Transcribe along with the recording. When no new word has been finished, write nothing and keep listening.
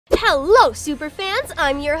Hello, superfans!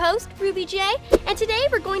 I'm your host, Ruby J, and today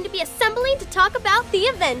we're going to be assembling to talk about the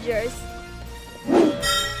Avengers.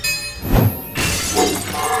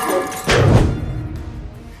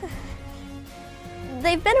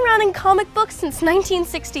 They've been around in comic books since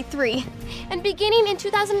 1963, and beginning in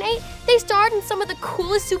 2008, they starred in some of the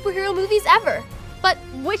coolest superhero movies ever. But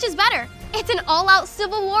which is better? It's an all-out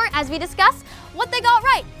civil war as we discuss what they got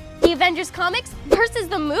right, the Avengers Comics versus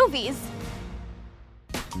the movies.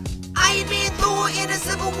 Iron Man, Thor in a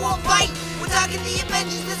civil war fight. We're talking the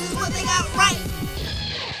Avengers, this is what they got right.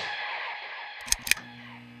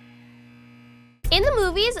 In the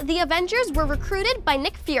movies, the Avengers were recruited by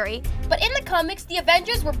Nick Fury, but in the comics, the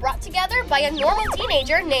Avengers were brought together by a normal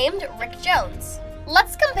teenager named Rick Jones.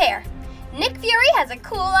 Let's compare. Nick Fury has a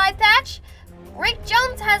cool eye patch. Rick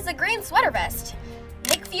Jones has a green sweater vest.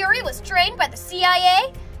 Nick Fury was trained by the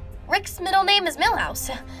CIA. Rick's middle name is Milhouse.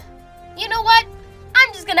 You know what?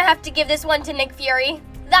 I'm just gonna have to give this one to Nick Fury.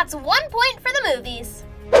 That's 1 point for the movies.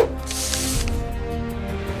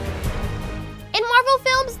 In Marvel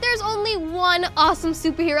films, there's only one awesome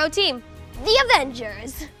superhero team, the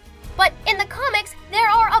Avengers. But in the comics, there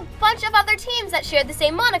are a bunch of other teams that share the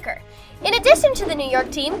same moniker. In addition to the New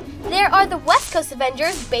York team, there are the West Coast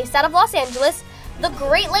Avengers based out of Los Angeles, the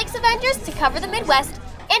Great Lakes Avengers to cover the Midwest,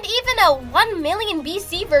 and even a 1 million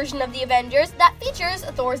BC version of the Avengers that features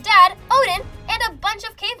Thor's dad, Odin, and a bunch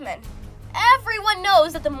of cavemen. Everyone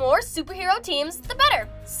knows that the more superhero teams, the better.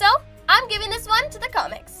 So, I'm giving this one to the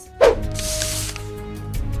comics.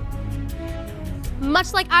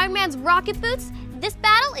 Much like Iron Man's rocket boots, this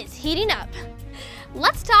battle is heating up.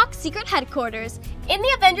 Let's talk Secret Headquarters. In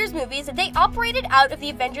the Avengers movies, they operated out of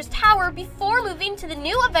the Avengers Tower before moving to the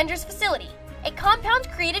new Avengers facility, a compound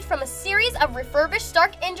created from a series of refurbished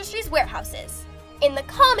Stark Industries warehouses. In the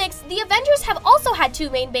comics, the Avengers have also had two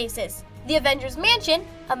main bases. The Avengers Mansion,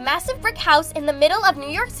 a massive brick house in the middle of New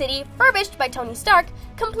York City furbished by Tony Stark,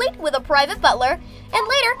 complete with a private butler, and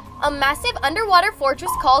later, a massive underwater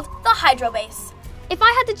fortress called the Hydro Base. If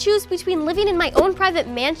I had to choose between living in my own private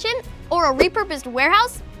mansion or a repurposed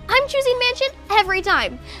warehouse, I'm choosing mansion every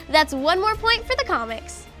time. That's 1 more point for the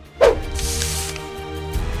comics.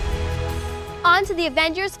 On to the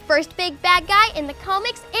Avengers' first big bad guy in the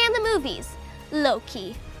comics and the movies,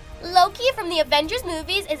 Loki. Loki from the Avengers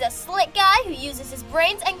movies is a slick guy who uses his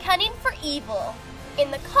brains and cunning for evil.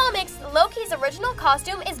 In the comics, Loki's original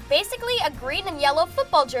costume is basically a green and yellow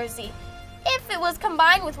football jersey, if it was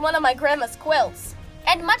combined with one of my grandma's quilts.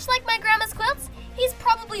 And much like my grandma's quilts, he's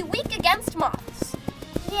probably weak against moths.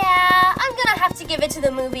 Yeah, I'm gonna have to give it to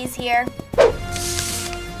the movies here.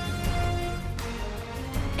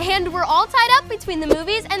 And we're all tied up between the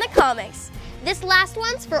movies and the comics. This last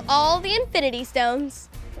one's for all the Infinity Stones.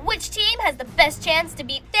 Which team has the best chance to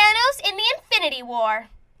beat Thanos in the Infinity War?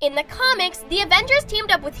 In the comics, the Avengers teamed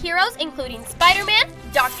up with heroes including Spider-Man,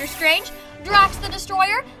 Doctor Strange, Drax the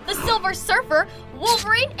Destroyer, the Silver Surfer,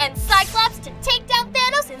 Wolverine, and Cyclops to take down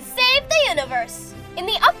Thanos and save the universe. In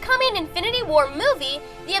the upcoming Infinity War movie,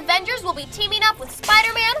 the Avengers will be teaming up with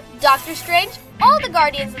Spider-Man, Doctor Strange, all the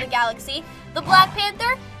Guardians of the Galaxy, the Black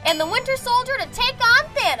Panther, and the Winter Soldier to take on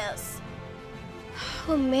Thanos.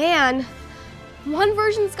 Oh man. One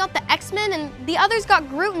version's got the X-Men and the other's got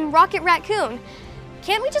Groot and Rocket Raccoon.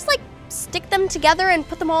 Can't we just stick them together and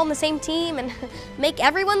put them all on the same team and make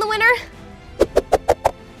everyone the winner?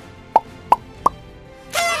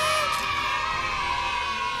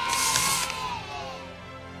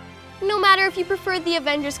 No matter if you prefer the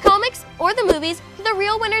Avengers comics or the movies, the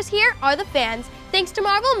real winners here are the fans, thanks to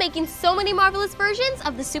Marvel making so many marvelous versions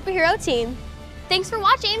of the superhero team. Thanks for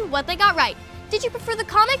watching What They Got Right. Did you prefer the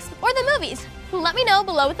comics or the movies? Let me know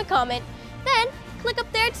below with a comment. Then, click up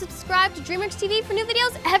there to subscribe to DreamWorks TV for new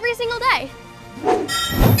videos every single day.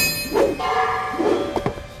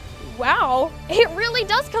 Wow, it really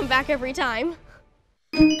does come back every time.